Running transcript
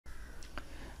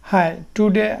Hi,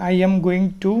 today I am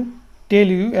going to tell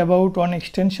you about one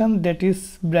extension, that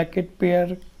is bracket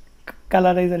pair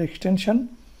colorizer extension.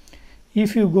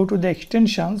 If you go to the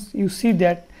extensions, you see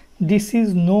that this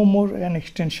is no more an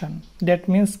extension. That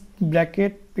means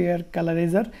bracket pair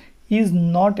colorizer is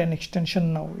not an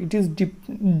extension now. It is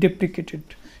deprecated.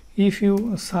 If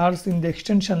you search in the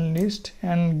extension list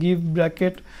and give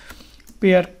bracket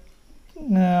pair,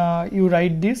 you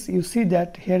write this, you see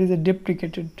that here is a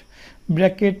deprecated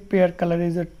bracket pair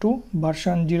colorizer 2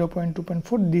 version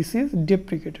 0.2.4. this is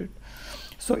deprecated.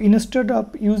 So instead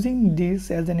of using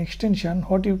this as an extension,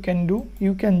 what you can do,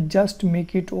 you can just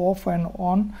make it off and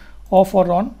on, off or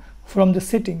on from the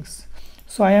settings.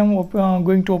 So I am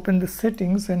going to open the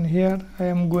settings, and here I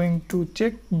am going to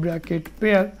check bracket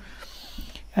pair,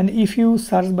 and if you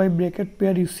search by bracket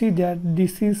pair, you see that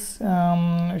this is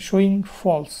showing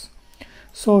false.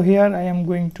 So here I am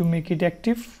going to make it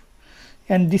active,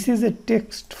 and this is a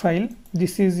text file.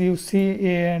 This is, you see,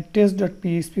 a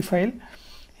test.php file.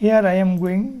 Here I am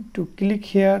going to click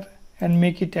here and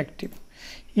make it active.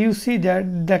 You see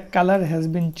that the color has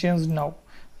been changed now.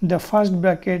 The first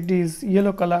bracket is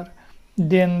yellow color,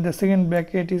 then the second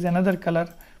bracket is another color.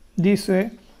 This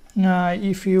way,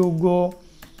 if you go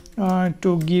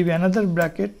to give another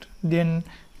bracket, then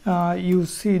you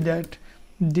see that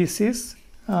this is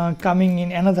coming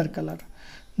in another color.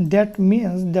 That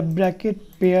means the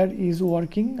bracket pair is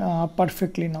working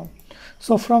perfectly now.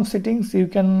 So from settings, you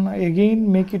can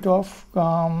again make it off,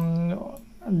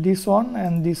 this one,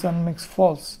 and this one makes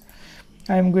false.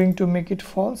 I am going to make it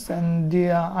false and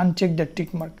uncheck the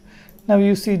tick mark. Now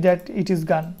you see that it is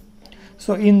gone.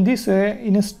 So in this way,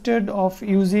 instead of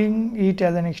using it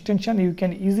as an extension, you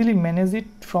can easily manage it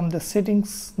from the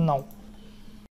settings now.